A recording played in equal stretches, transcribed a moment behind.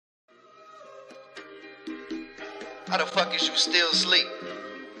How the fuck is you still asleep?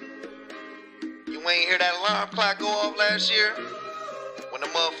 You ain't hear that alarm clock go off last year? When the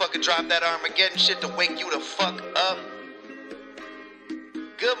motherfucker dropped that Armageddon shit to wake you the fuck up?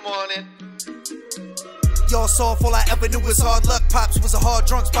 Good morning. Y'all soft, all I ever knew was hard luck. Pops was a hard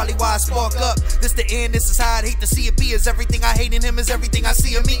drunk, probably why I spark up. This the end, this is how I'd hate to see it be. Is everything I hate in him, is everything I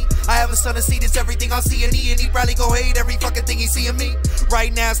see in me. I have a son to see this, everything I see in he. And he probably gon' hate every fucking thing he see in me.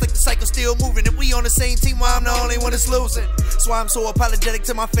 Right now, it's like the cycle still moving. And we on the same team while I'm the only one that's losing. That's why I'm so apologetic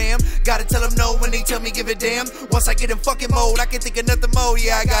to my fam. Gotta tell them no when they tell me give a damn. Once I get in fucking mode, I can think of nothing more.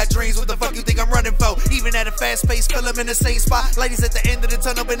 Yeah, I got dreams, what the fuck you think I'm running for? Even at a fast pace, feel them in the same spot. Ladies at the end of the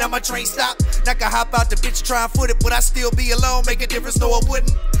tunnel, but now my train stop. Now I can hop out the bitch, try and foot it, but I still be alone, make a difference, no I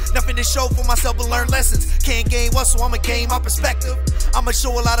wouldn't. Nothing to show for myself but learn lessons. Can't gain what, so I'ma gain my perspective. I'ma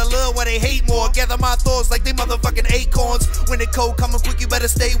show a lot of love where they hate more. Gather my thoughts like they motherfucking acorns. When the cold coming quick, you better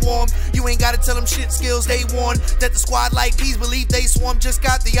stay warm. You ain't gotta tell them shit skills they won. That the squad like bees believe they swarm. Just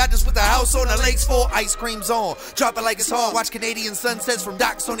got the yachts with the house on the lakes for ice cream zone. Drop it like it's hard, watch Canadian sunsets from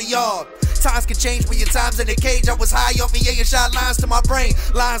docks on the yard. Times can change when your time's in the cage. I was high off EA and shot lines to my brain.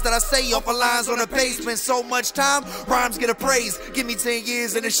 Lines that I say off of lines on the page. Spend so much time, rhymes get appraised. Give me 10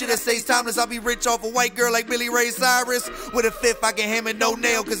 years and the shit that stays timeless. I'll be rich off a white girl like Billy Ray Cyrus. With a fifth, I can hammer no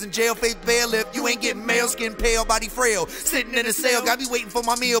nail. Cause in jail, faith bail if you ain't getting mail. Skin pale, body frail. Sitting in a cell, got me waiting for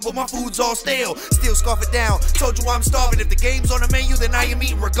my meal, but my food's all stale. Still scarf it down, told you I'm starving. If the game's on the menu, then I am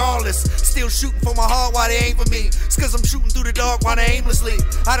eating regardless. Still shooting for my heart while they ain't for me. It's cause I'm shooting through the dark while they aimlessly.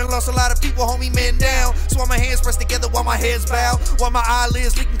 I done lost a lot of people, homie, men down. So while my hands pressed together while my head's bowed, while my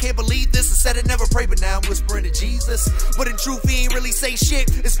eyelids leaking, can't believe this. I said it never pray, but now I'm whispering to Jesus. But in truth, he ain't really say shit.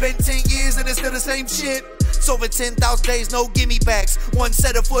 It's been 10 years and it's still the same shit. It's over 10,000 days, no gimme backs. One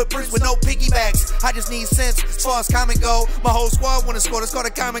set of footprints with no piggybacks. I just need sense as far as common go. My whole squad wanna score, that's called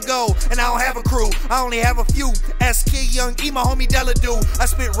a common goal. And I don't have a crew, I only have a few. Ask Kid Young E, my homie Della do. I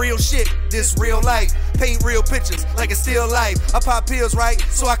spit real shit, this real life. Paint real pictures like it's still life. I pop pills right,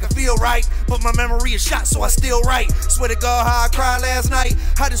 so I can feel right. But my memory is shot, so I still write. Swear to God how I cried last night.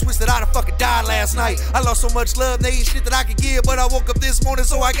 I just wish that I'd have fucking died last night. I lost so much love, there ain't shit that I could give. But I woke up this morning,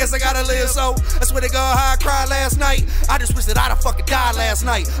 so I guess I gotta live. So I swear to God how I cried last night. I just wish that I'd have fucking died last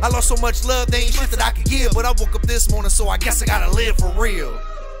night. I lost so much love, there ain't shit that I could give. But I woke up this morning, so I guess I gotta live for real.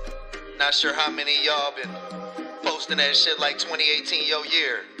 Not sure how many of y'all been posting that shit like 2018 your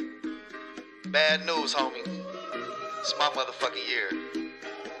year. Bad news, homie. It's my motherfucking year.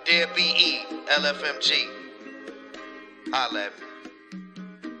 DeadBeat E, LFMG. Holla at me.